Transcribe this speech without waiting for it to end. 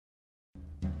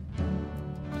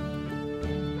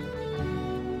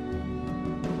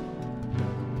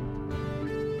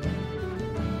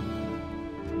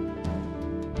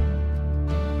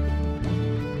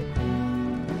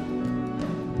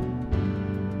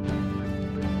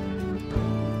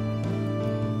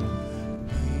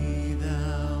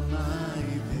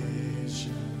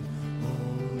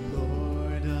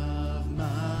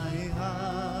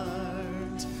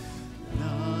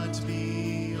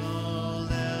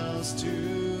else to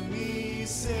me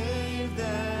save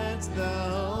that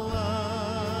thou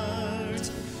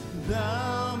art.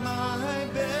 Thou my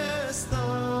best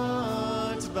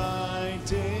thought by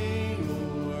day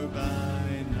or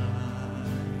by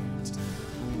night,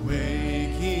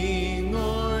 waking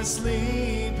or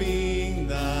sleeping,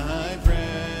 thy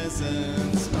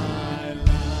presence my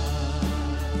light.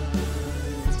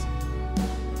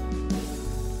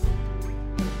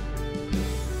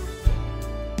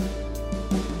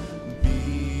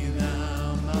 Be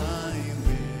thou my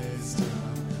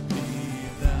wisdom, be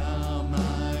thou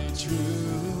my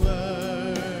true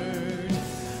word.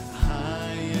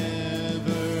 I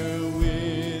ever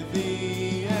with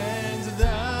thee, and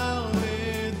thou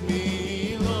with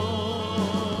me,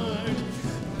 Lord.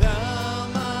 Thou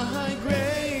my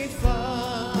great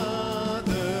Father,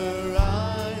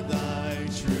 I thy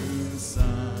true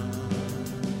Son.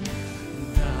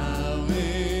 Thou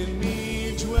in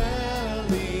me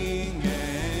dwelling,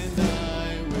 and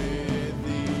I with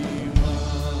thee one.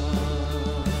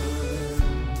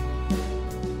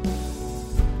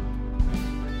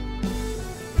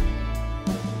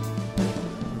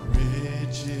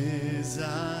 Riches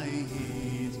I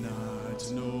heed not,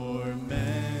 nor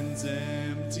men's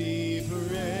empty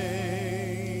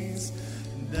praise.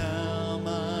 Thou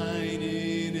mine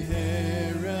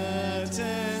inheritance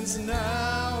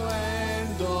now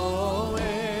and always.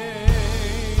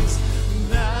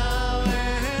 Thou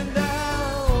and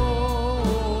thou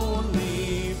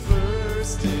only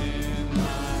first in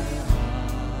my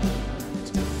heart.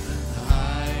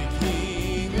 High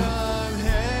King of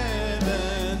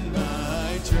heaven,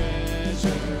 my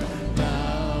treasure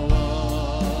thou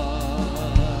art.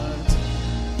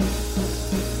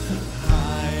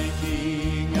 High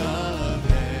King of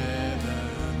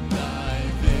heaven, thy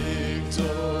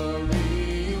victory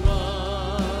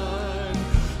won.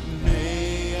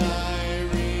 May I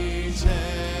reach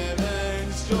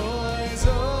heaven's joys, O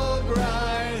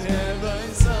bright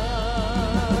heaven's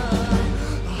sun.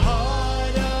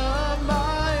 Heart of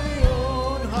my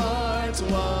own heart,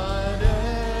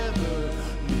 whatever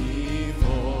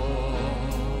befall,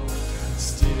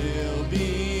 still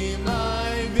be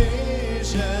my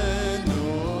vision, O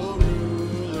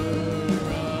ruler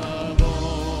of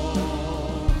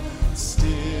all.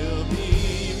 Still be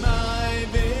my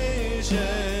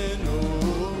vision, O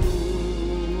ruler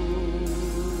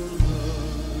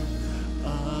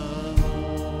of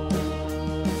all.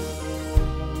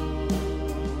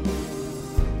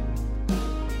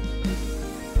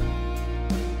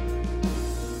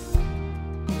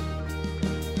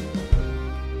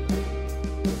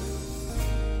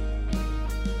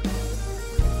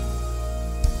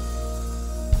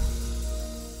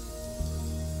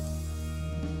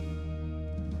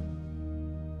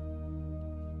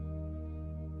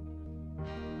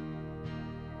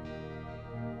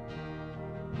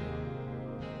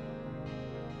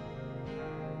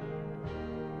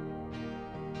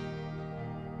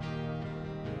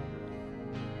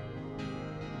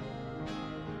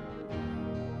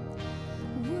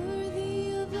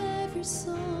 Worthy of every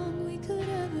song we could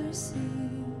ever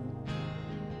sing,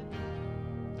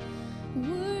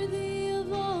 worthy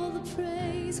of all the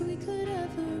praise we could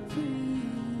ever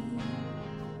bring,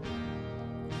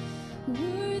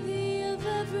 worthy of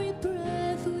every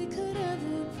breath we could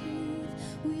ever breathe.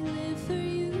 We live for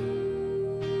you.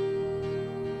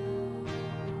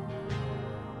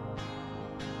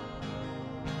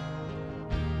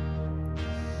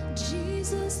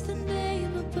 Jesus, the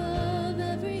name above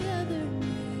every other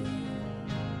name.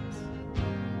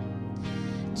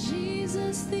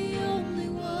 Jesus, the only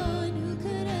one who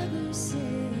could ever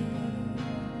save.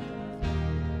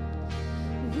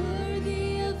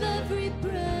 Worthy of every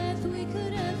breath we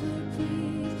could ever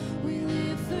breathe. We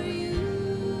live for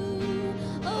you.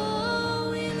 Oh,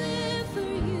 we live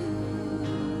for you.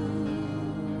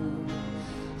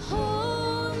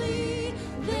 Holy,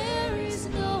 there is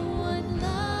no one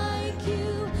like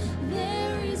you.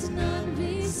 There is none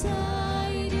beside.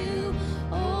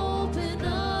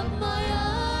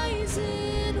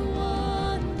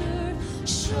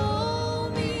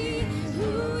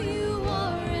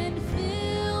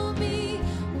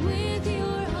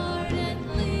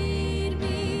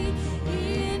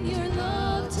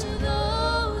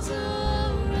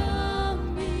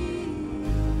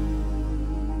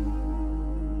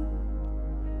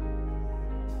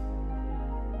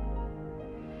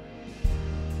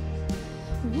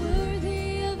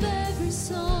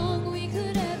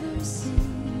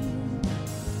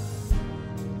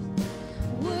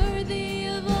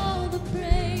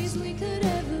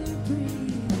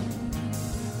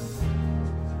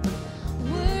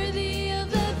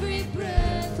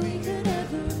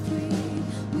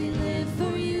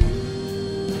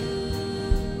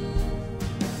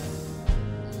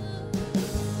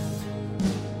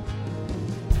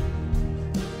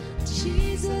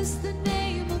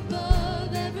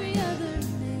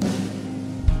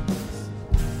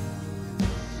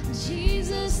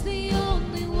 the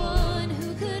only one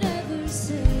who could ever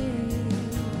save.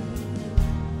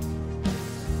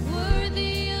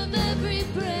 Worthy of every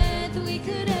breath we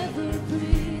could ever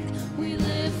breathe, we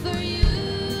live for you.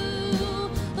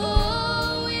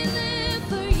 Oh, we live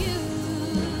for you.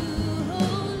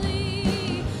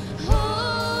 Holy,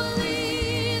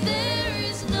 holy, there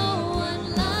is no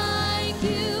one like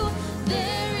you.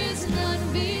 There is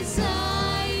none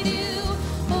beside you.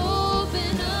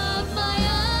 Open up my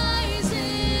eyes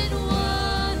in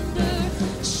wonder.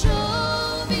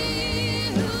 Show me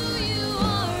who you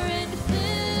are and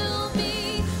fill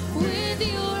me with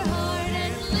your heart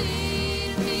and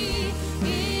lead me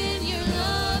in your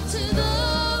love to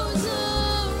those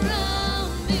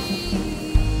around me.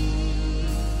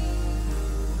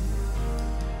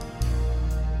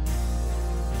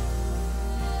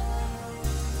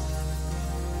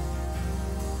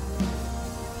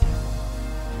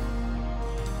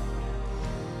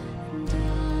 And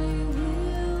I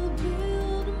will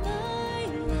build my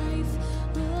life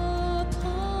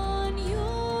upon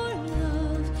your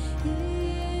love.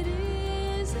 It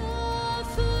is a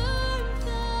firm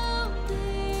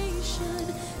foundation,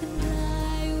 and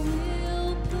I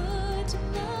will put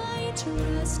my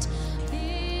trust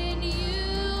in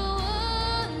you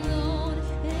alone,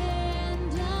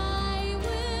 and I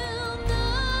will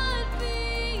not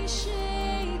be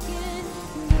shaken.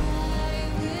 I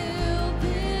will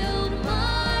build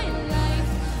my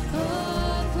life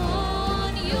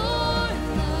upon your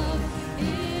love.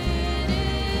 It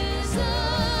is a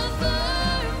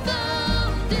firm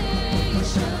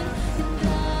foundation, and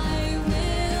I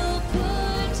will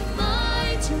put my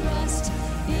trust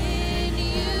in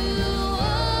you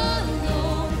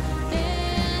alone,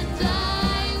 and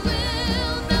I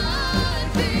will not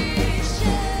be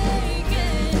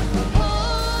shaken.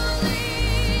 Holy,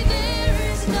 there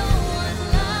is no one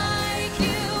like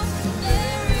you.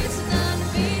 There is none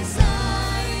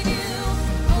beside you.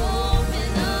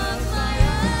 Open up my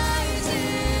eyes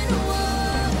in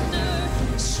wonder.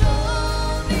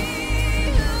 Show me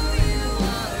who you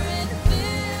are and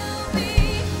fill me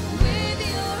with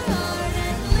your heart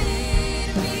and lead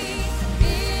me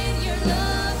in your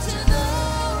love to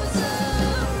those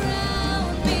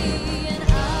around me. And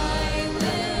I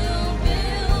will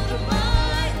build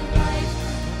my life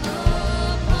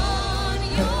upon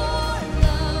your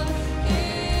love.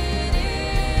 It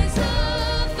is a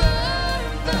firm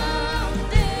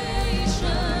foundation,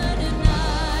 and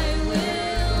I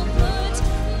will put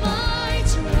my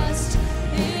trust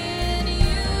in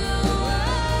you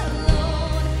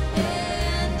alone,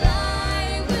 and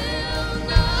I will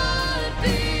not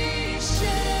be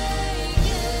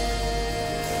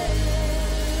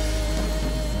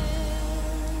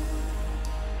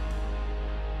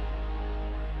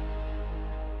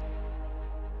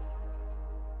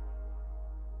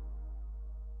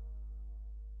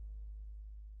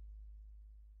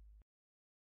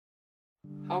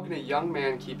How can a young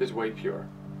man keep his way pure?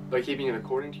 By keeping it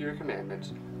according to your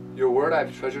commandments. Your word I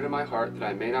have treasured in my heart, that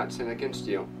I may not sin against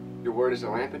you. Your word is a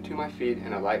lamp unto my feet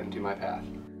and a light unto my path.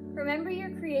 Remember your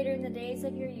Creator in the days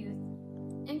of your youth.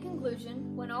 In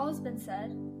conclusion, when all has been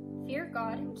said, fear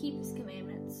God and keep His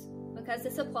commandments, because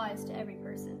this applies to every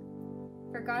person.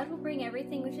 For God will bring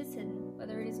everything which is hidden,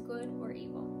 whether it is good or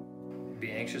evil.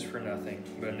 Be anxious for nothing,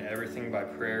 but in everything by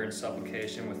prayer and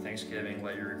supplication with thanksgiving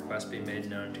let your requests be made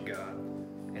known to God.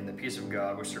 And the peace of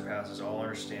God, which surpasses all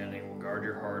understanding, will guard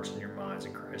your hearts and your minds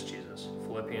in Christ Jesus.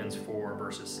 Philippians 4,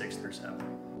 verses 6 through 7.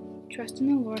 Trust in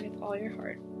the Lord with all your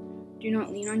heart. Do not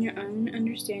lean on your own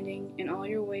understanding. In all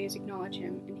your ways acknowledge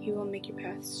Him, and He will make your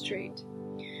paths straight.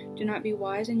 Do not be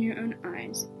wise in your own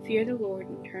eyes. Fear the Lord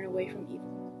and turn away from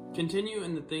evil. Continue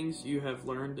in the things you have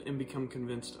learned and become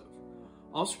convinced of.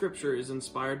 All Scripture is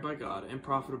inspired by God and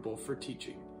profitable for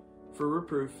teaching, for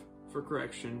reproof, for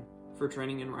correction, for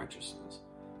training in righteousness,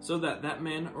 so that that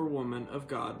man or woman of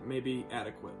God may be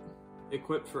adequate,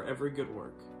 equipped for every good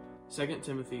work. 2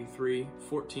 Timothy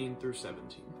 3:14 through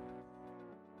 17.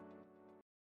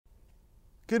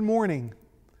 Good morning.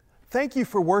 Thank you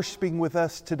for worshiping with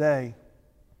us today.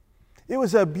 It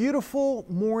was a beautiful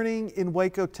morning in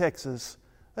Waco, Texas,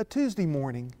 a Tuesday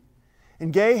morning.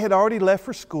 And Gay had already left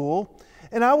for school,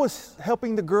 and I was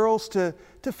helping the girls to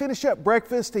finish up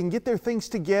breakfast and get their things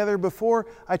together before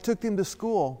I took them to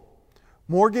school.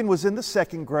 Morgan was in the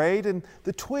 2nd grade, and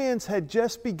the twins had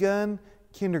just begun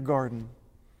kindergarten.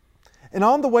 And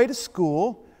on the way to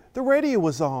school, the radio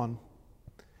was on.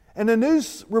 And a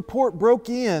news report broke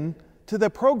in to the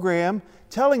program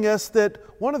telling us that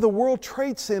one of the World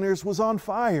Trade Centers was on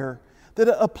fire, that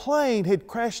a plane had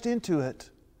crashed into it.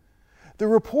 the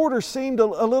reporter seemed a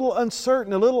little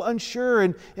uncertain, a little unsure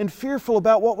and fearful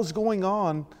about what was going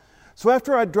on. So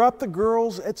after I dropped the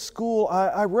girls at school,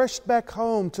 I rushed back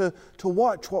home to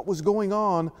watch what was going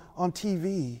on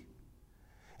TV.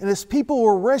 And as people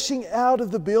were rushing out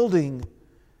of the building,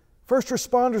 first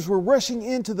responders were rushing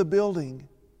into the building.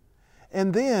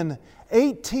 And then,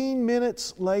 18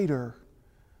 minutes later,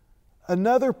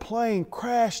 another plane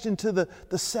crashed into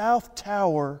the South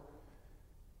Tower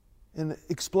and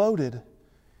exploded.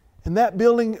 And that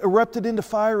building erupted into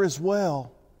fire as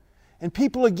well. And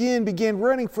people again began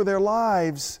running for their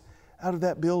lives out of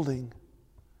that building.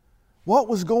 What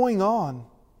was going on?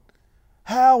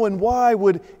 How and why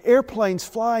would airplanes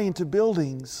fly into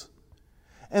buildings?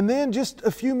 And then just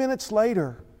a few minutes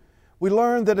later, we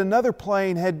learned that another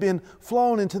plane had been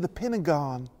flown into the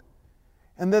Pentagon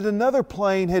and that another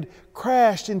plane had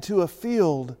crashed into a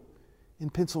field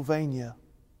in Pennsylvania.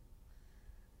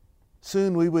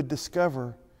 Soon we would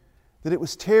discover that it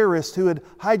was terrorists who had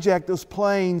hijacked those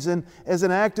planes and as an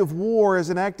act of war,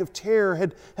 as an act of terror,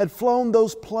 had flown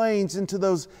those planes into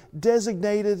those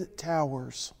designated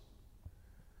towers.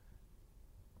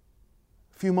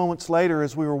 A few moments later,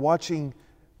 as we were watching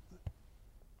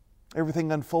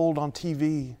everything unfold on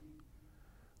TV,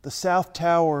 the South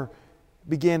Tower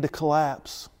began to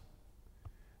collapse.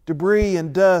 Debris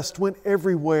and dust went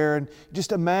everywhere, and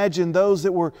just imagine those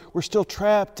that were still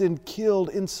trapped and killed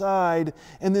inside.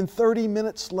 And then 30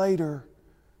 minutes later,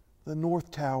 the North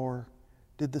Tower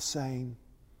did the same,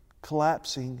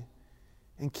 collapsing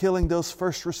and killing those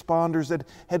first responders that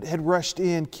had rushed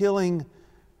in, killing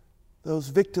those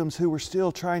victims who were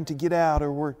still trying to get out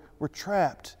or were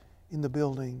trapped in the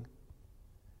building.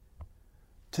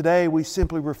 Today, we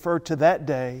simply refer to that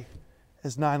day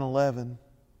as 9/11.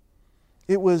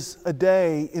 It was a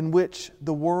day in which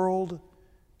the world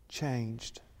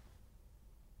changed.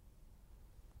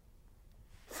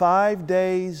 5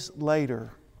 days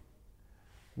later,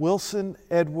 Wilson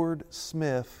Edward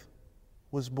Smith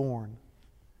was born.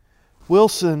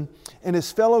 Wilson and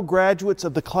his fellow graduates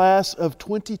of the class of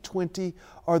 2020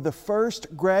 are the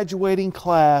first graduating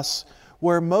class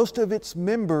where most of its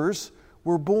members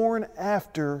were born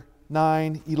after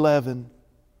 9/11.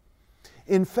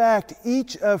 In fact,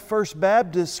 each of First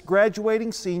Baptist's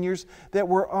graduating seniors that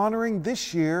we're honoring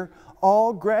this year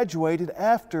all graduated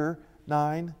after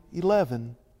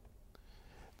 9/11.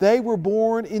 They were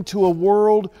born into a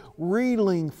world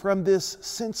reeling from this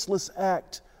senseless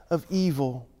act of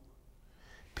evil.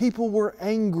 People were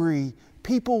angry.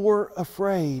 People were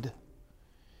afraid.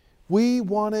 We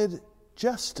wanted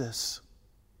justice.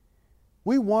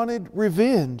 We wanted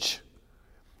revenge.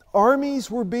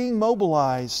 Armies were being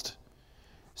mobilized.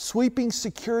 Sweeping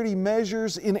security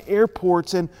measures in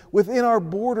airports and within our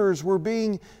borders were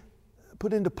being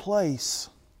put into place.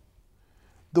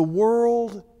 The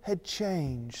world had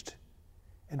changed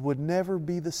and would never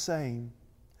be the same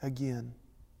again.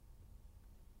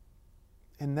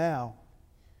 And now,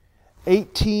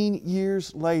 18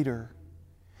 years later,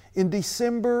 in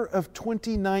December of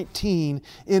 2019,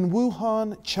 in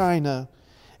Wuhan, China,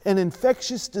 an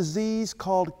infectious disease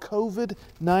called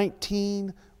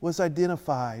Covid-19 was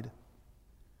identified.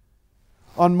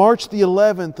 On March the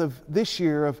 11th of this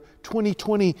year, of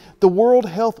 2020, the World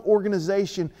Health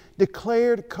Organization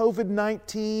declared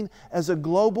COVID-19 as a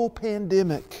global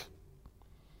pandemic.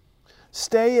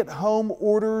 Stay-at-home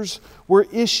orders were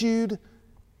issued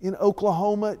in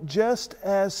Oklahoma just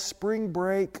as spring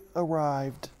break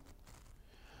arrived.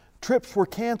 Trips were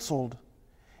canceled,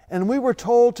 and we were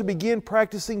told to begin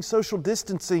practicing social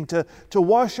distancing, to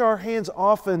wash our hands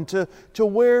often, to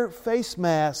wear face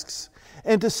masks,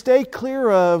 and to stay clear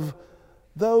of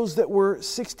those that were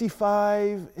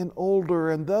 65 and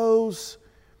older and those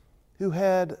who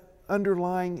had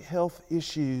underlying health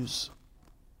issues.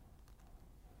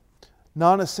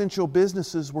 Non-essential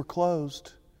businesses were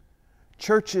closed.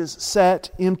 Churches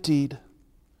sat emptied.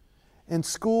 And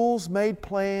schools made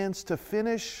plans to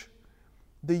finish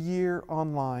the year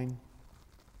online.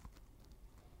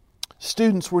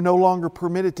 Students were no longer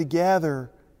permitted to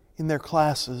gather in their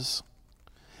classes.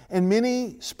 And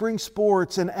many spring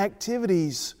sports and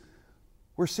activities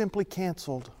were simply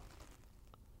canceled.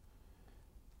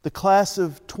 The class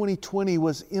of 2020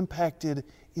 was impacted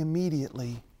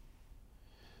immediately.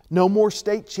 No more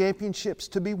state championships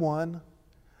to be won.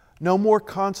 No more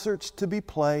concerts to be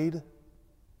played.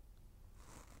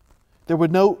 There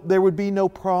would be no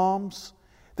proms.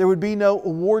 There would be no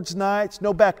awards nights,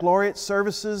 no baccalaureate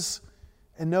services,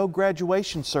 and no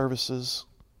graduation services.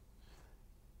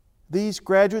 These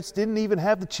graduates didn't even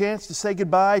have the chance to say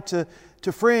goodbye to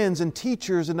friends and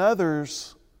teachers and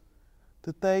others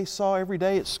that they saw every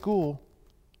day at school.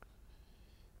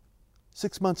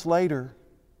 6 months later,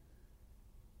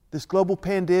 this global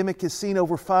pandemic has seen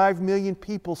over 5 million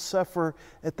people suffer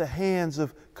at the hands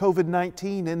of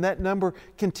COVID-19, and that number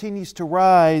continues to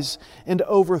rise, and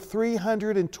over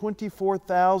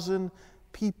 324,000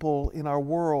 people in our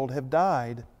world have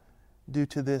died due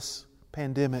to this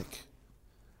pandemic.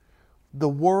 The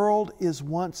world is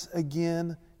once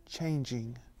again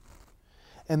changing,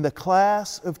 and the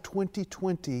class of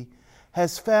 2020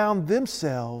 has found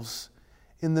themselves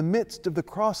in the midst of the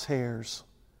crosshairs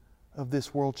of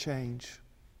this world change.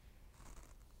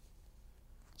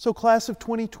 So, class of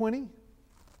 2020,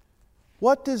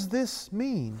 what does this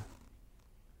mean?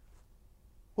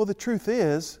 Well, the truth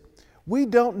is, we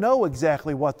don't know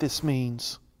exactly what this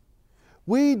means.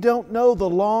 We don't know the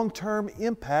long-term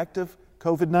impact of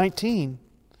COVID-19.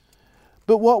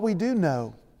 But what we do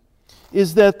know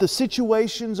is that the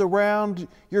situations around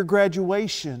your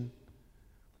graduation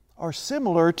are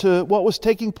similar to what was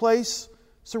taking place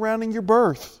surrounding your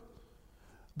birth.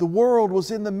 The world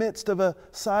was in the midst of a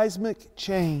seismic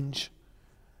change.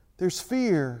 There's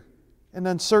fear and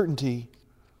uncertainty.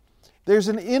 There's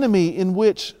an enemy in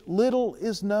which little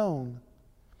is known.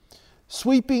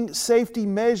 Sweeping safety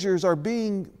measures are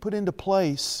being put into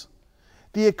place.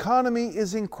 The economy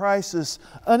is in crisis.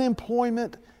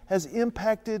 Unemployment has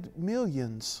impacted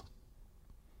millions.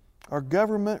 Our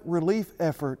government relief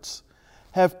efforts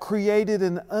have created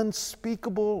an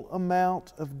unspeakable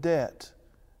amount of debt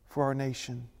for our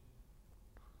nation.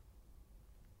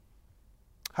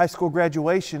 High school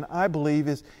graduation, I believe,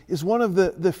 is one of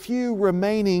the few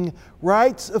remaining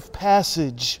rites of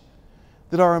passage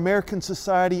that our American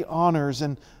society honors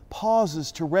and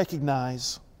pauses to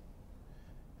recognize.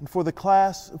 And for the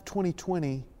class of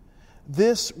 2020,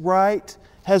 this rite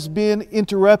has been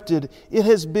interrupted. It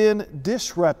has been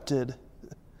disrupted.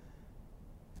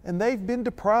 And they've been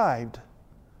deprived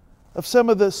of some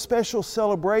of the special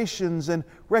celebrations and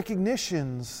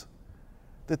recognitions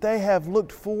that they have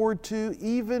looked forward to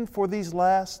even for these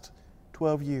last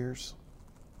 12 years.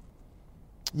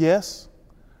 Yes,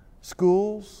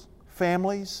 schools,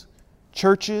 families,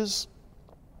 churches,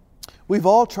 we've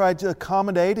all tried to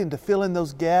accommodate and to fill in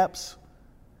those gaps,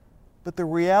 but the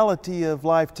reality of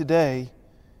life today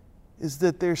is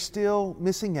that they're still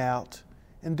missing out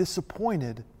and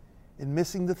disappointed in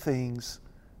missing the things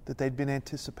that they'd been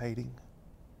anticipating.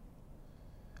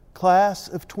 Class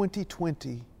of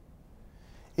 2020,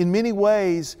 in many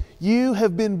ways, you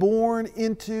have been born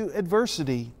into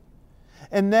adversity.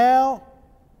 And now,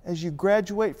 as you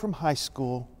graduate from high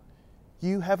school,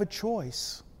 you have a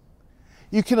choice.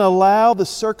 You can allow the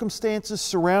circumstances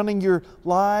surrounding your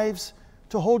lives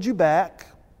to hold you back,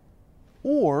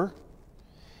 or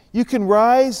you can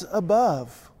rise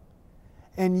above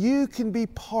and you can be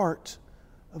part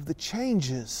of the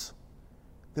changes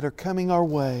that are coming our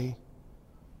way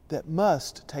that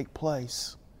must take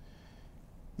place.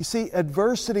 You see,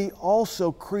 adversity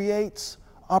also creates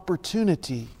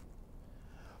opportunity.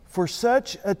 For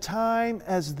such a time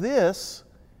as this,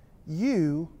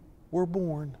 you were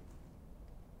born.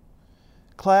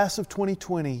 Class of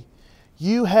 2020,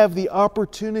 you have the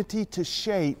opportunity to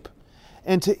shape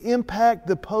and to impact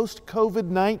the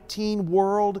post-COVID-19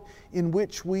 world in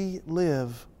which we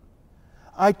live.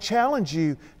 I challenge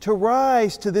you to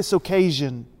rise to this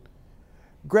occasion.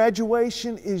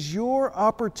 Graduation is your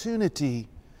opportunity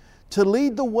to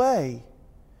lead the way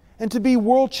and to be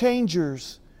world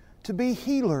changers, to be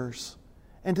healers,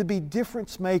 and to be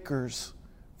difference makers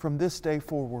from this day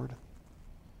forward.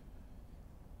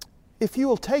 If you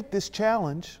will take this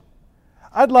challenge,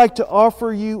 I'd like to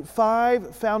offer you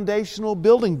 5 foundational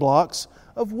building blocks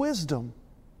of wisdom.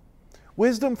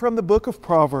 Wisdom from the book of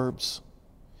Proverbs.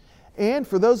 And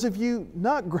for those of you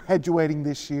not graduating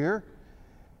this year,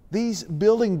 these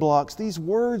building blocks, these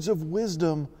words of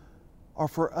wisdom are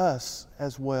for us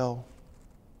as well.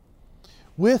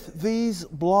 With these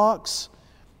blocks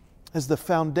as the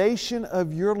foundation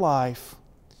of your life,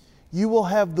 you will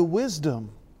have the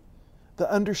wisdom,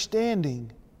 the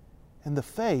understanding, and the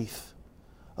faith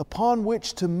upon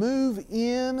which to move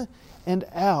in and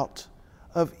out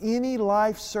of any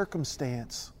life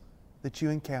circumstance that you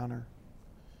encounter.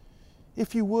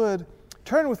 If you would,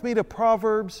 turn with me to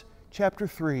Proverbs chapter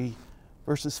 3,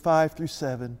 verses 5 through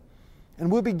 7.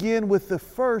 And we'll begin with the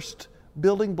first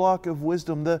building block of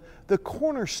wisdom, the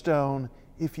cornerstone,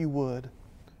 if you would.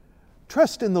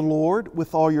 Trust in the Lord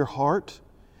with all your heart,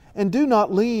 and do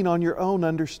not lean on your own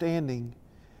understanding.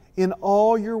 In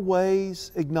all your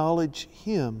ways acknowledge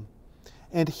Him,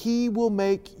 and He will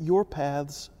make your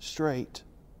paths straight.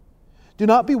 Do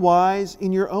not be wise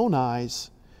in your own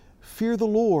eyes. Fear the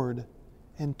Lord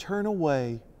and turn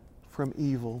away from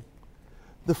evil.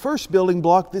 The first building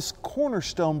block, this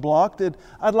cornerstone block that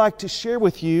I'd like to share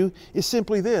with you, is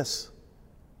simply this: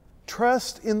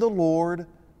 trust in the Lord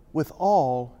with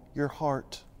all your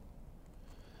heart.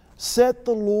 Set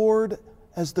the Lord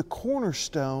as the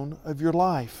cornerstone of your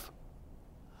life.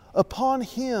 Upon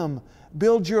Him,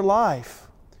 build your life,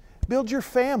 build your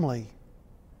family,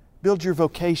 build your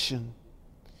vocation.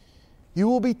 You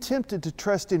will be tempted to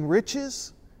trust in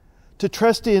riches, to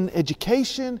trust in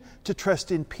education, to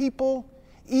trust in people,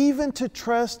 even to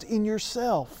trust in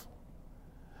yourself.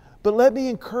 But let me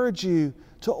encourage you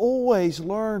to always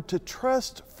learn to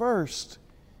trust first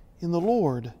in the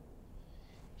Lord.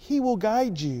 He will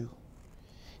guide you.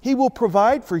 He will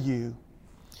provide for you.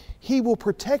 He will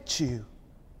protect you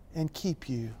and keep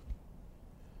you.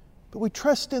 But we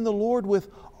trust in the Lord with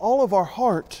all of our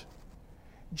heart.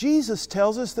 Jesus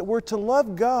tells us that we're to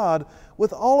love God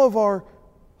with all of our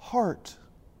heart,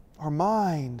 our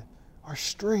mind, our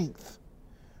strength.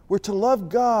 We're to love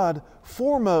God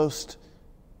foremost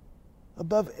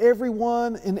above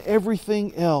everyone and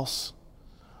everything else.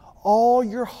 All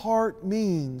your heart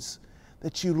means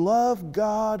that you love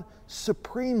God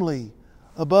supremely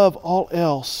above all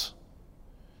else.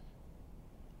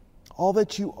 All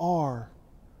that you are,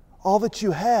 all that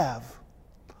you have,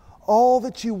 all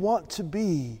that you want to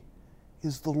be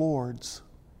is the Lord's.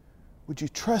 Would you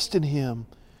trust in Him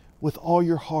with all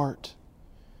your heart?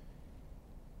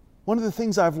 One of the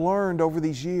things I've learned over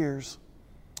these years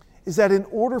is that in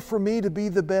order for me to be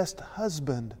the best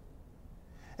husband,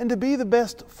 and to be the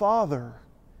best father,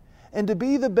 and to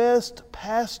be the best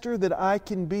pastor that I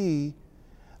can be,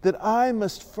 that I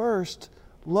must first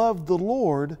love the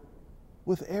Lord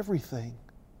with everything.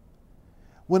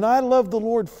 When I love the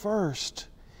Lord first,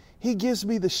 He gives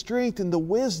me the strength and the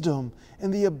wisdom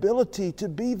and the ability to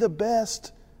be the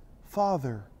best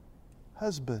father,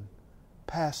 husband,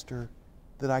 pastor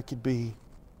that I could be.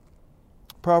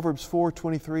 Proverbs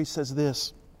 4:23 says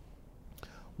this: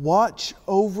 watch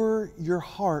over your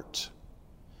heart,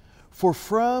 for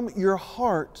from your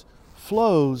heart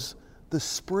flows the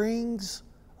springs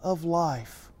of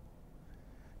life.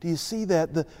 Do you see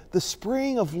that? The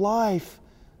spring of life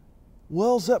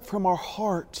wells up from our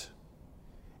heart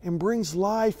and brings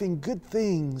life and good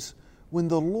things when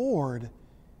the Lord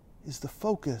is the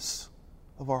focus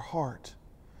of our heart.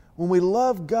 When we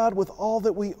love God with all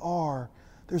that we are,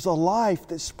 there's a life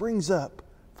that springs up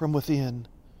from within.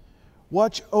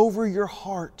 Watch over your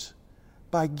heart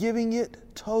by giving it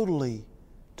totally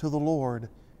to the Lord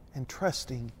and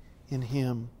trusting in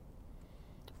Him.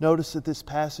 Notice that this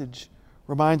passage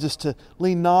reminds us to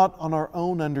lean not on our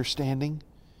own understanding.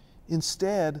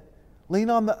 Instead, lean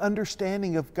on the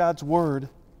understanding of God's Word.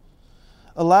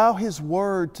 Allow His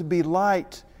Word to be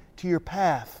light to your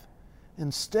path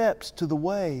and steps to the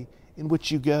way in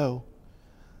which you go.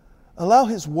 Allow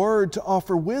His Word to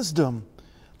offer wisdom,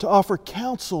 to offer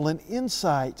counsel and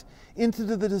insight into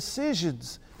the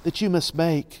decisions that you must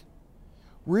make.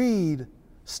 Read,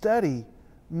 study,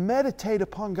 meditate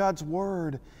upon God's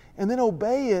Word, and then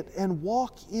obey it and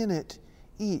walk in it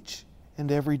each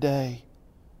and every day.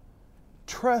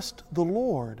 Trust the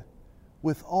Lord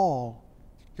with all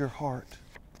your heart.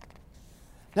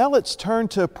 Now let's turn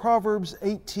to Proverbs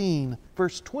 18,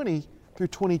 verse 20 through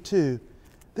 22.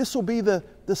 This will be the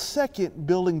second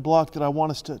building block that I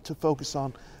want us to focus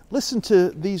on. Listen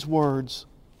to these words.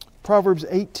 Proverbs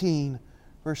 18,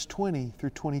 verse 20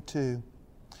 through 22.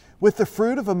 With the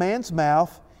fruit of a man's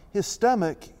mouth, his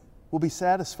stomach will be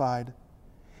satisfied.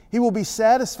 He will be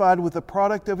satisfied with the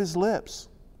product of his lips.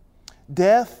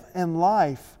 Death and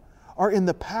life are in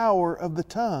the power of the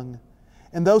tongue,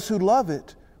 and those who love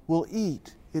it will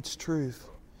eat its truth.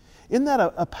 Isn't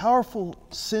that a powerful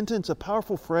sentence, a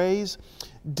powerful phrase?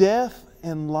 Death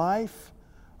and life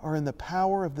are in the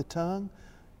power of the tongue.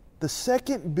 The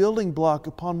second building block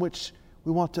upon which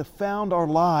we want to found our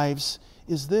lives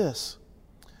is this: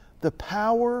 the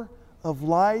power of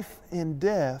life and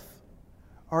death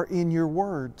are in your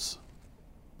words.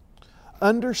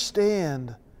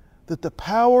 Understand that the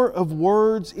power of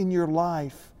words in your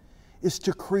life is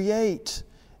to create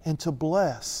and to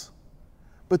bless.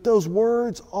 But those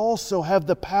words also have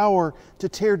the power to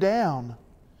tear down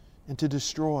and to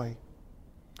destroy.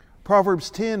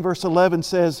 Proverbs 10 verse 11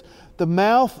 says, "The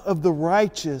mouth of the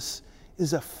righteous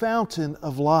is a fountain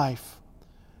of life,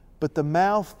 but the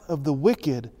mouth of the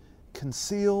wicked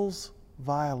conceals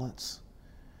violence."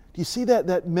 Do you see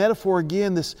that metaphor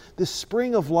again, this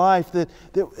spring of life, that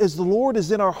as the Lord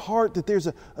is in our heart, that there's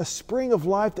a spring of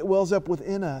life that wells up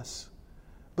within us,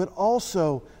 but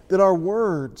also that our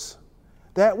words,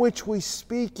 that which we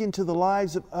speak into the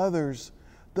lives of others,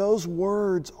 those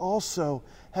words also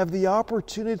have the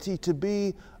opportunity to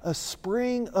be a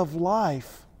spring of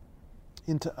life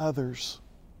into others.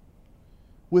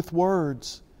 With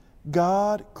words,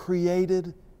 God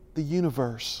created the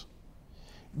universe.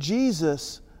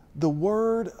 Jesus, the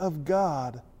Word of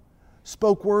God,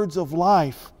 spoke words of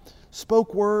life,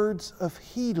 spoke words of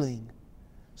healing,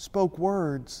 spoke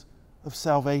words of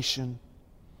salvation.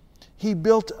 He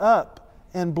built up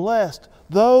and blessed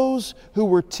those who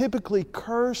were typically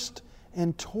cursed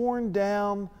and torn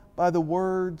down by the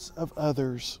words of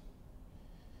others.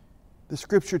 The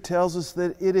Scripture tells us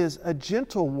that it is a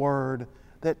gentle word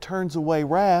that turns away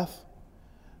wrath,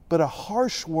 but a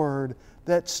harsh word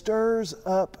that stirs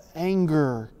up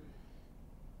anger.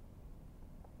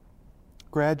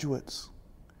 Graduates,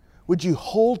 would you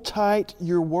hold tight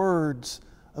your words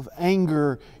of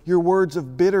anger, your words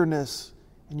of bitterness,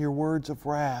 and your words of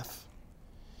wrath?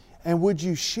 And would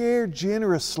you share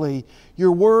generously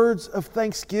your words of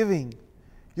thanksgiving,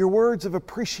 your words of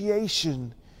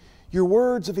appreciation, your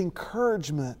words of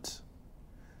encouragement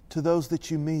to those that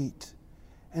you meet,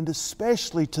 and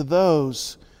especially to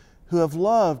those who have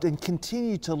loved and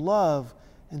continue to love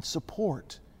and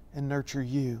support and nurture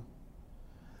you?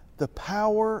 The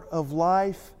power of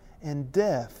life and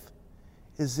death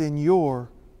is in your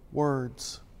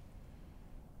words.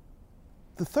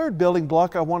 The third building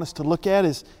block I want us to look at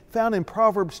is found in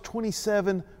Proverbs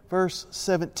 27, verse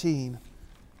 17.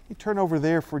 You turn over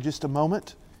there for just a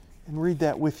moment and read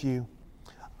that with you.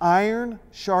 Iron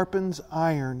sharpens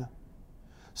iron,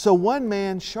 so one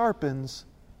man sharpens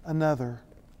another.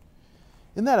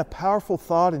 Isn't that a powerful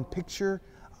thought and picture?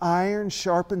 Iron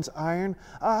sharpens iron.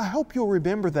 I hope you'll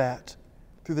remember that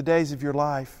through the days of your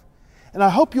life. And I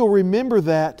hope you'll remember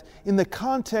that in the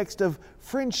context of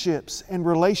friendships and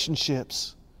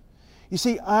relationships. You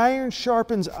see, iron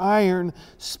sharpens iron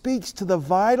speaks to the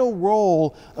vital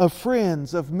role of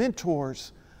friends, of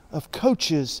mentors, of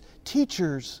coaches,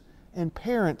 teachers, and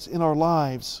parents in our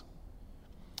lives.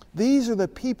 These are the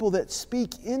people that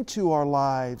speak into our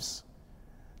lives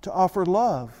to offer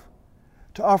love,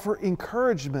 to offer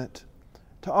encouragement,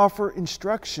 to offer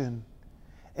instruction,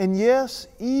 and yes,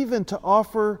 even to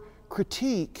offer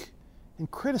critique and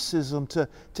criticism to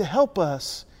help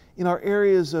us in our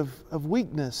areas of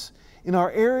weakness, in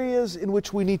our areas in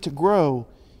which we need to grow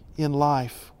in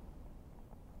life.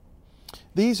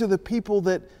 These are the people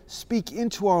that speak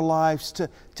into our lives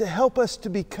to help us to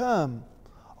become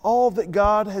all that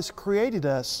God has created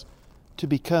us to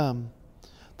become.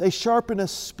 They sharpen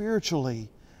us spiritually.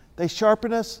 They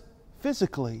sharpen us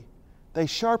physically. They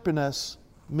sharpen us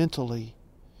mentally.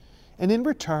 And in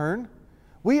return,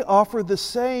 we offer the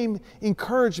same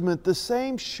encouragement, the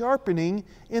same sharpening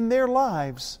in their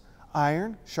lives.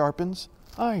 Iron sharpens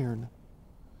iron.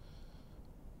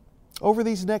 Over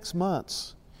these next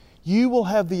months, you will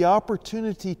have the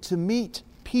opportunity to meet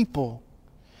people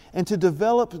and to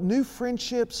develop new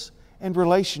friendships and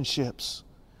relationships.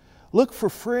 Look for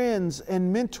friends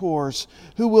and mentors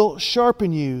who will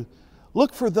sharpen you.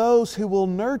 Look for those who will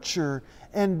nurture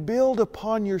and build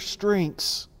upon your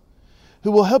strengths,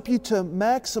 who will help you to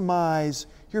maximize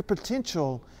your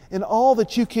potential in all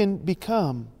that you can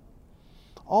become.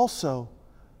 Also,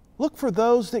 look for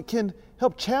those that can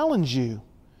help challenge you,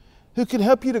 who can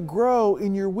help you to grow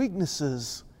in your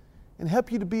weaknesses and help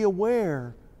you to be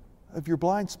aware of your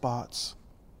blind spots.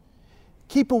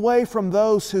 Keep away from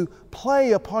those who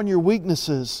play upon your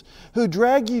weaknesses, who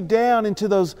drag you down into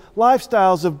those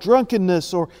lifestyles of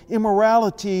drunkenness or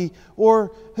immorality,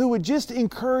 or who would just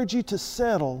encourage you to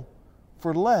settle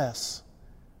for less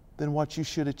than what you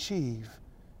should achieve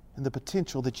and the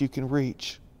potential that you can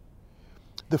reach.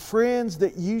 The friends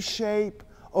that you shape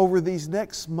over these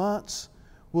next months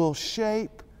will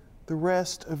shape the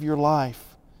rest of your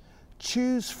life.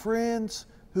 Choose friends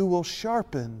who will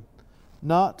sharpen,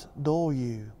 not dull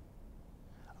you.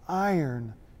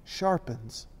 Iron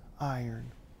sharpens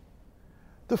iron.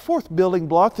 The fourth building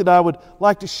block that I would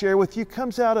like to share with you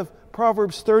comes out of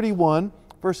Proverbs 31,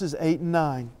 verses 8 and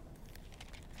 9.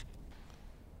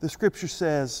 The Scripture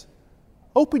says,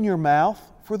 "Open your mouth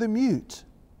for the mute,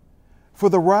 for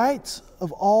the rights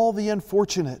of all the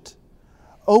unfortunate.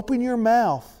 Open your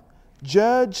mouth,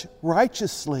 judge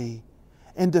righteously,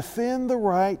 and defend the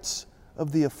rights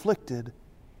of the afflicted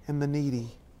and the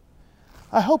needy."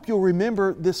 I hope you'll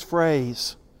remember this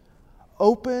phrase,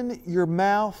 open your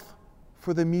mouth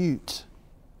for the mute.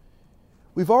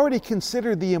 We've already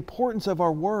considered the importance of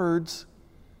our words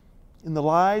in the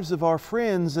lives of our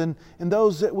friends and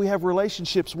those that we have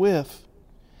relationships with.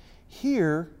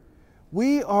 Here,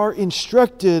 we are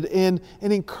instructed and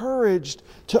encouraged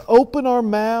to open our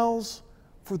mouths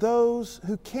for those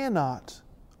who cannot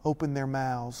open their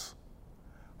mouths.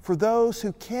 For those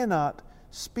who cannot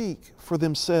speak for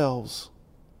themselves.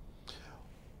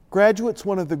 Graduates,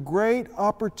 one of the great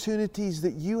opportunities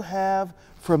that you have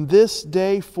from this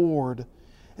day forward,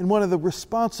 and one of the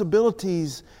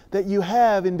responsibilities that you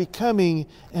have in becoming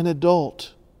an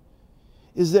adult,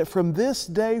 is that from this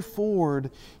day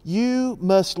forward, you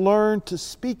must learn to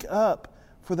speak up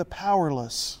for the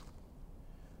powerless,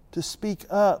 to speak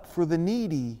up for the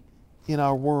needy in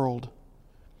our world.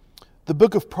 The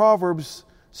book of Proverbs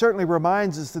certainly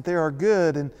reminds us that there are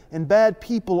good and bad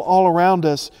people all around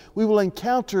us. We will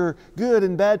encounter good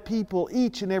and bad people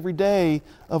each and every day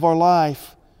of our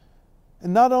life.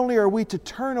 And not only are we to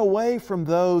turn away from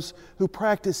those who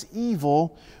practice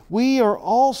evil, we are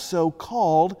also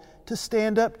called to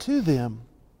stand up to them.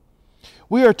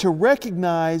 We are to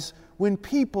recognize when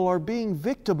people are being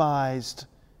victimized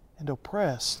and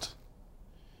oppressed.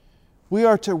 We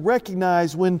are to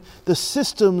recognize when the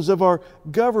systems of our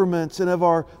governments and of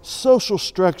our social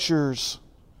structures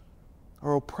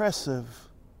are oppressive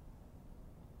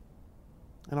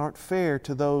and aren't fair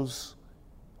to those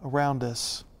around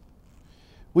us.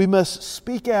 We must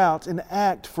speak out and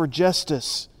act for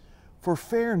justice, for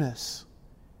fairness,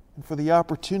 and for the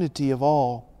opportunity of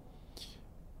all.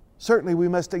 Certainly we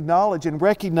must acknowledge and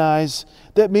recognize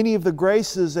that many of the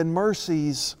graces and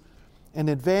mercies and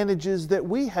advantages that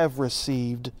we have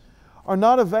received are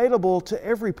not available to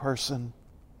every person.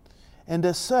 And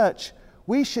as such,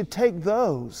 we should take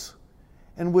those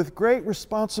and with great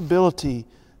responsibility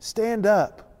stand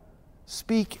up,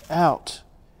 speak out,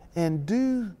 and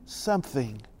do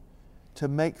something to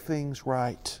make things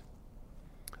right.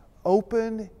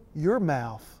 Open your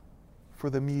mouth for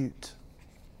the mute.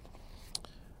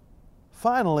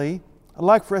 Finally, I'd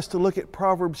like for us to look at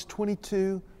Proverbs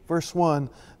 22, verse 1,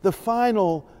 the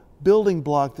final building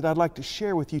block that I'd like to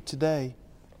share with you today.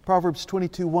 Proverbs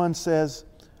 22:1 says,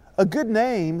 "A good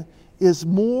name is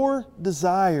more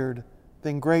desired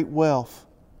than great wealth.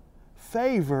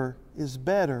 Favor is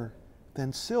better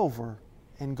than silver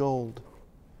and gold."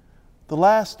 The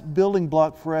last building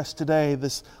block for us today,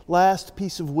 this last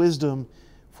piece of wisdom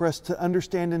for us to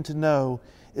understand and to know,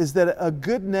 is that a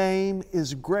good name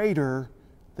is greater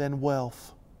than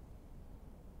wealth.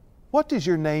 What does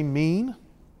your name mean?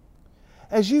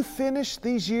 As you finish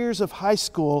these years of high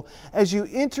school, as you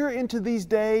enter into these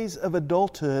days of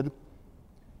adulthood,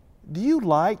 do you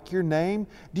like your name?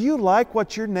 Do you like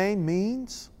what your name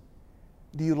means?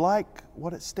 Do you like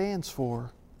what it stands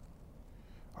for?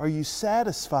 Are you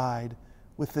satisfied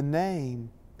with the name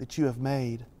that you have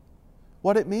made?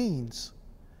 What it means?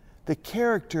 The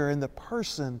character and the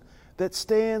person that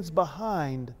stands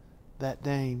behind that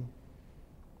name.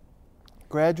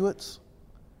 Graduates,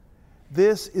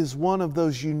 this is one of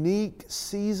those unique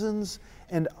seasons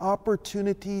and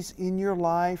opportunities in your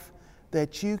life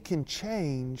that you can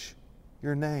change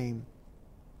your name.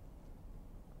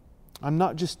 I'm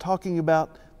not just talking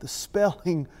about the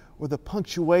spelling or the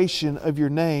punctuation of your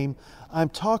name. I'm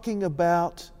talking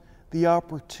about the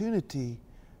opportunity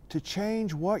to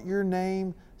change what your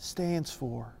name stands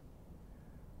for,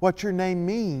 what your name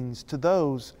means to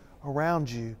those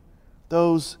around you,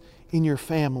 those in your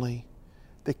family,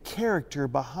 the character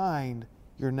behind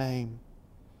your name.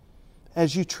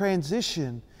 As you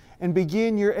transition and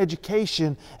begin your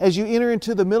education, as you enter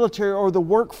into the military or the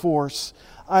workforce,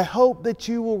 I hope that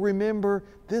you will remember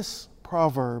this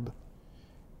proverb.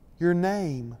 Your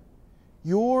name,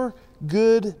 your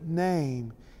good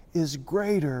name, is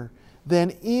greater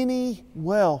than any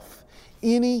wealth,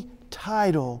 any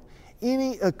title,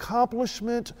 any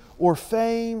accomplishment or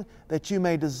fame that you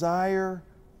may desire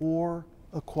or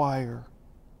acquire.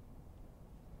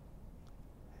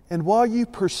 And while you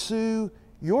pursue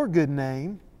your good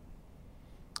name,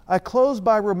 I close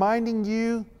by reminding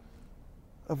you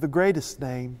of the greatest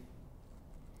name,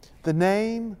 the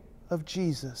name of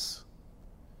Jesus.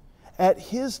 At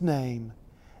His name,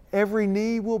 every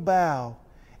knee will bow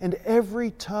and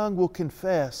every tongue will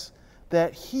confess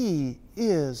that He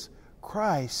is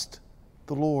Christ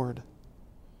the Lord.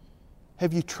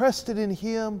 Have you trusted in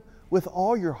Him with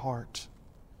all your heart?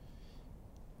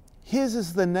 His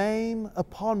is the name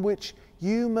upon which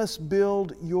you must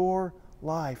build your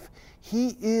life.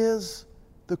 He is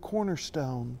the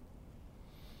cornerstone.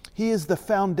 He is the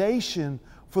foundation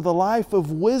for the life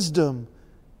of wisdom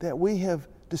that we have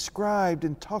described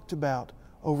and talked about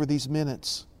over these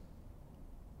minutes.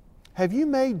 Have you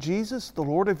made Jesus the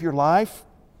Lord of your life?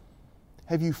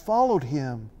 Have you followed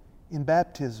Him in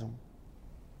baptism?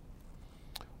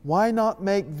 Why not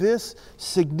make this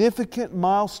significant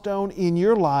milestone in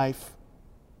your life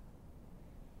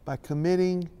by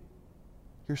committing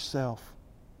yourself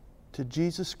to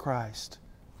Jesus Christ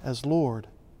as Lord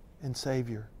and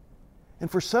Savior. And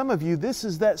for some of you, this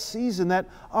is that season, that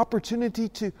opportunity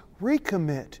to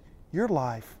recommit your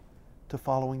life to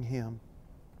following Him.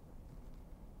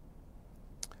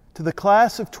 To the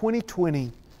class of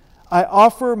 2020, I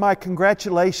offer my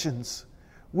congratulations.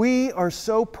 We are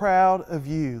so proud of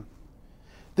you.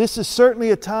 This is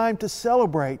certainly a time to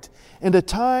celebrate and a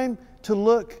time to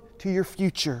look to your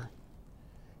future.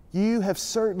 You have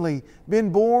certainly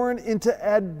been born into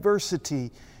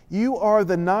adversity. You are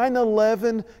the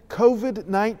 9/11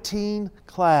 COVID-19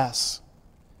 class.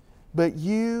 But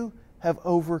you have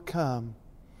overcome,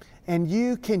 and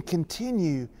you can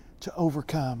continue to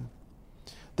overcome.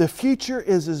 The future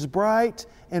is as bright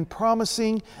and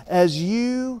promising as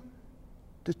you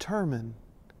determine,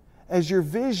 as your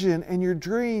vision and your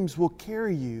dreams will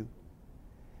carry you.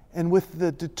 And with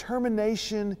the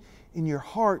determination in your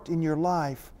heart, in your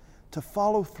life, to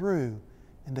follow through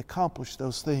and accomplish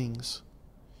those things.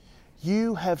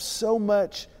 You have so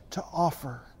much to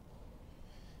offer.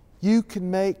 You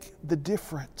can make the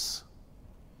difference.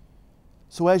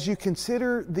 So as you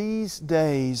consider these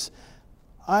days,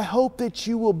 I hope that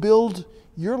you will build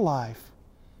your life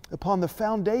upon the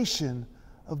foundation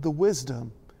of the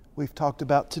wisdom we've talked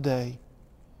about today.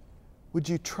 Would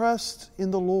you trust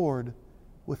in the Lord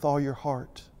with all your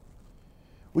heart?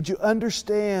 Would you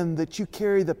understand that you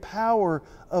carry the power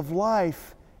of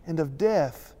life and of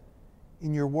death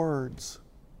in your words?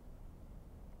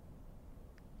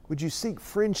 Would you seek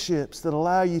friendships that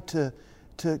allow you to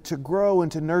grow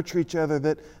and to nurture each other,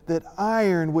 that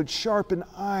iron would sharpen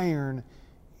iron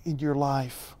in your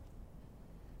life?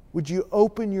 Would you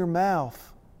open your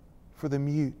mouth for the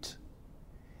mute?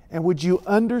 And would you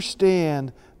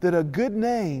understand that a good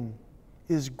name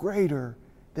is greater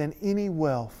than any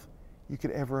wealth you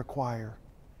could ever acquire?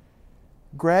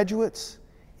 Graduates,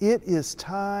 it is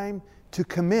time to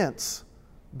commence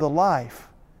the life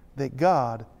that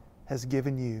God has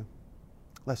given you.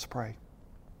 Let's pray.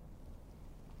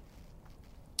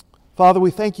 Father,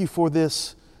 we thank you for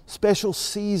this special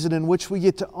season in which we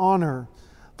get to honor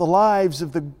the lives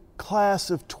of the class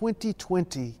of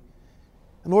 2020.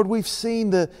 And Lord, we've seen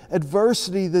the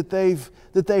adversity that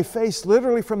they've faced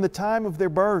literally from the time of their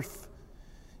birth.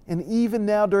 And even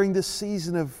now during this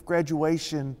season of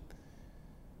graduation,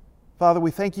 Father,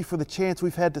 we thank you for the chance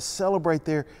we've had to celebrate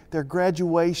their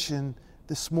graduation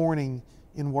this morning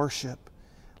in worship.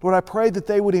 Lord, I pray that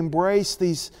they would embrace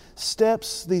these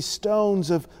steps, these stones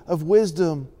of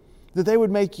wisdom, that they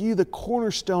would make you the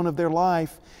cornerstone of their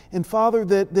life. And Father,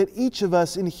 that each of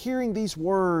us in hearing these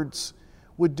words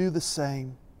would do the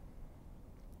same.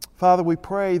 Father, we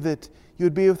pray that you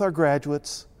would be with our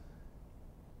graduates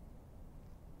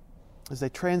as they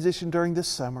transition during this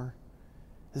summer,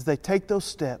 as they take those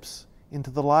steps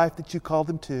into the life that you called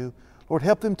them to. Lord,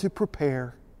 help them to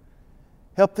prepare.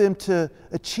 Help them to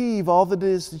achieve all that it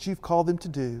is that you've called them to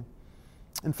do.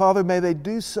 And Father, may they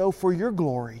do so for your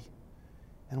glory.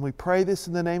 And we pray this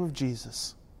in the name of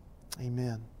Jesus.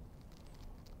 Amen.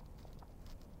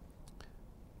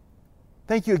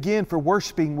 Thank you again for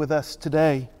worshiping with us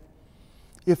today.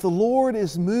 If the Lord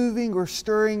is moving or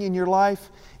stirring in your life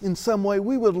in some way,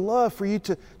 we would love for you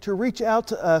to reach out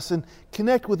to us and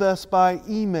connect with us by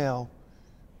email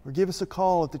or give us a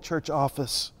call at the church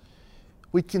office.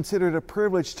 We'd consider it a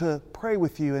privilege to pray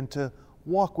with you and to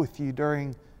walk with you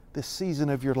during this season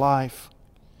of your life.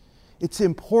 It's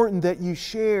important that you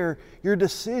share your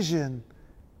decision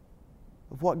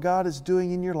of what God is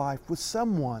doing in your life with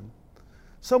someone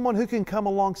who can come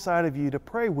alongside of you to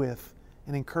pray with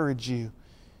and encourage you.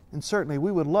 And certainly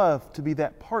we would love to be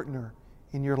that partner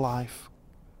in your life.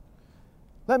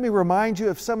 Let me remind you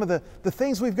of some of the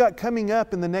things we've got coming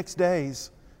up in the next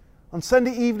days. On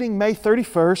Sunday evening, May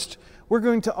 31st, we're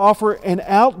going to offer an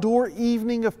outdoor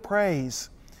evening of praise.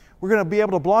 We're going to be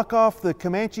able to block off the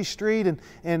Comanche Street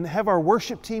and have our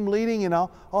worship team leading, and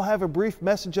I'll have a brief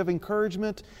message of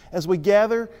encouragement as we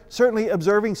gather, certainly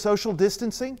observing social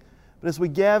distancing, but as we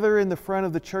gather in the front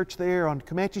of the church there on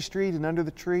Comanche Street and under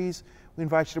the trees, we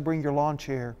invite you to bring your lawn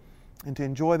chair and to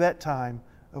enjoy that time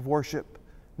of worship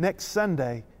next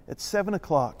Sunday at 7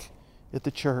 o'clock at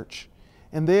the church.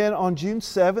 And then on June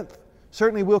 7th,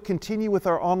 certainly we'll continue with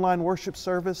our online worship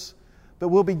service, but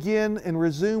we'll begin and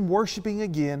resume worshiping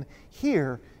again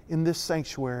here in this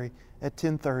sanctuary at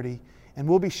 10:30. And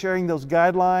we'll be sharing those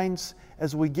guidelines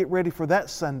as we get ready for that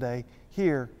Sunday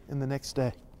here in the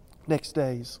next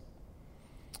days.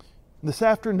 This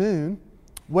afternoon,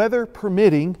 weather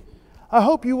permitting, I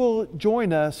hope you will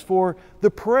join us for the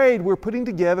parade we're putting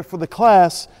together for the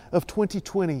class of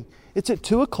 2020. It's at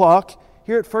 2 o'clock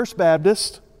here at First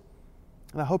Baptist.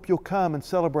 And I hope you'll come and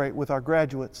celebrate with our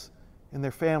graduates and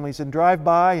their families and drive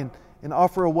by and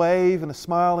offer a wave and a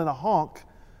smile and a honk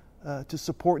to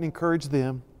support and encourage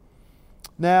them.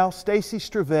 Now, Stacy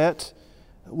Stravette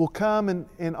will come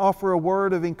and offer a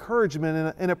word of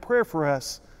encouragement and a prayer for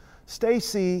us.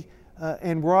 Stacy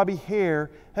and Robbie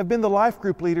Hare have been the life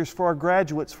group leaders for our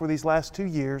graduates for these last 2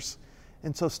 years.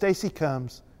 And so Stacy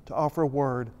comes to offer a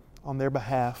word on their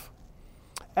behalf.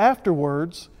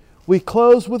 Afterwards, we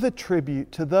close with a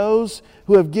tribute to those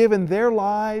who have given their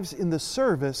lives in the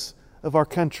service of our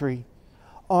country.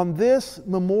 On this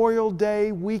Memorial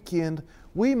Day weekend,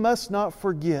 we must not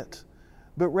forget,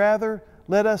 but rather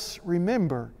let us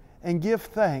remember and give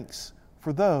thanks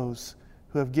for those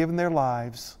who have given their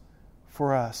lives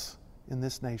for us in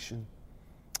this nation.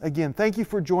 Again, thank you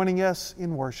for joining us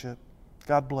in worship.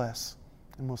 God bless,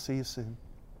 and we'll see you soon.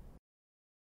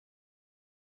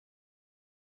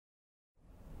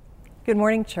 Good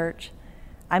morning, church.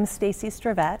 I'm Stacy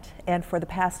Stravette, and for the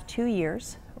past 2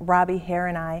 years, Robbie Hare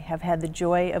and I have had the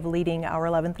joy of leading our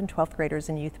 11th and 12th graders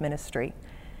in youth ministry.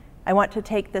 I want to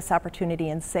take this opportunity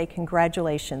and say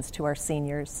congratulations to our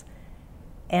seniors.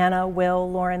 Anna, Will,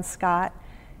 Lauren, Scott,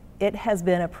 it has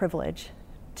been a privilege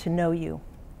to know you,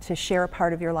 to share a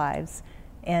part of your lives,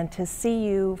 and to see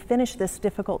you finish this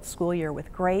difficult school year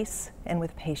with grace and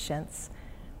with patience.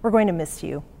 We're going to miss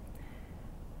you.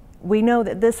 We know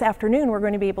that this afternoon we're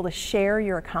going to be able to share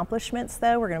your accomplishments,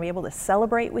 though. We're going to be able to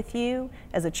celebrate with you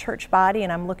as a church body,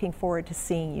 and I'm looking forward to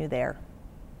seeing you there.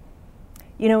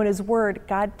 You know, in His Word,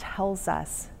 God tells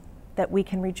us that we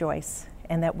can rejoice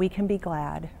and that we can be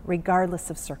glad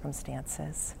regardless of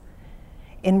circumstances.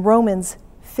 In Romans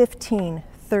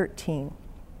 15:13,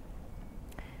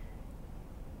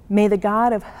 may the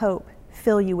God of hope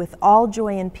fill you with all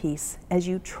joy and peace as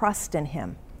you trust in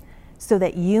Him, so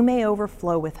that you may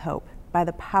overflow with hope by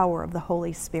the power of the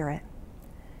Holy Spirit.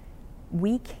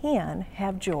 We can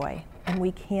have joy and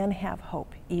we can have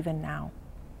hope even now.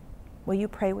 Will you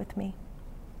pray with me?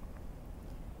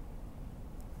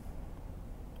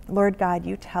 Lord God,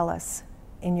 you tell us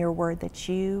in your word that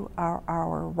you are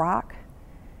our rock,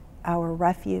 our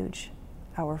refuge,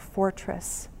 our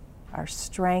fortress, our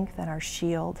strength, and our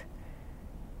shield.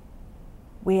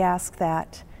 We ask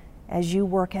that as you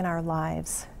work in our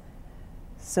lives,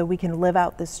 so we can live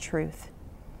out this truth,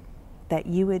 that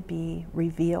you would be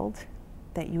revealed,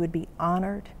 that you would be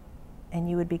honored, and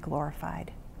you would be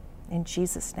glorified. In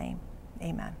Jesus' name,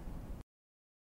 amen.